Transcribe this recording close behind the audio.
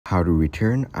How to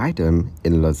return item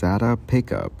in Lazada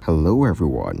pickup. Hello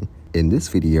everyone. In this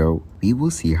video, we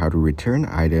will see how to return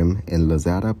item in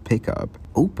Lazada pickup.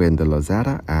 Open the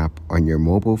Lazada app on your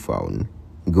mobile phone.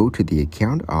 Go to the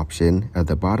account option at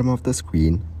the bottom of the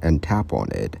screen and tap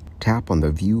on it. Tap on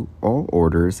the view all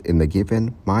orders in the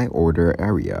given My Order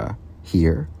area.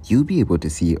 Here, you'll be able to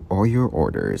see all your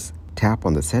orders. Tap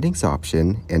on the settings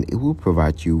option and it will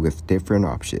provide you with different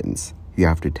options. You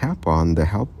have to tap on the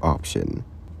help option.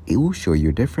 It will show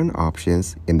you different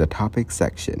options in the topic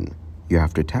section. You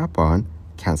have to tap on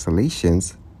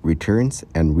cancellations, returns,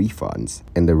 and refunds.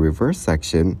 In the reverse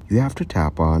section, you have to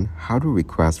tap on how to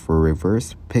request for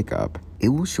reverse pickup. It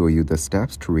will show you the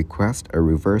steps to request a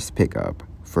reverse pickup.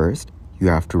 First, you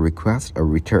have to request a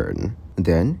return.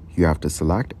 Then, you have to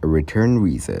select a return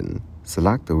reason.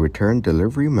 Select the return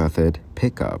delivery method,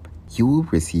 pickup. You will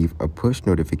receive a push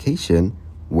notification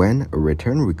when a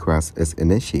return request is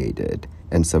initiated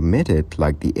and submit it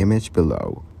like the image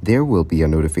below. There will be a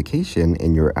notification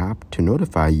in your app to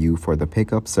notify you for the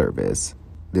pickup service.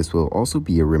 This will also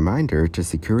be a reminder to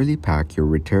securely pack your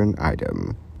return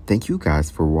item. Thank you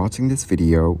guys for watching this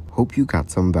video. Hope you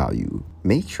got some value.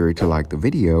 Make sure to like the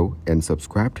video and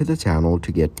subscribe to the channel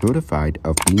to get notified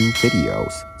of new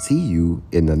videos. See you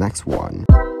in the next one.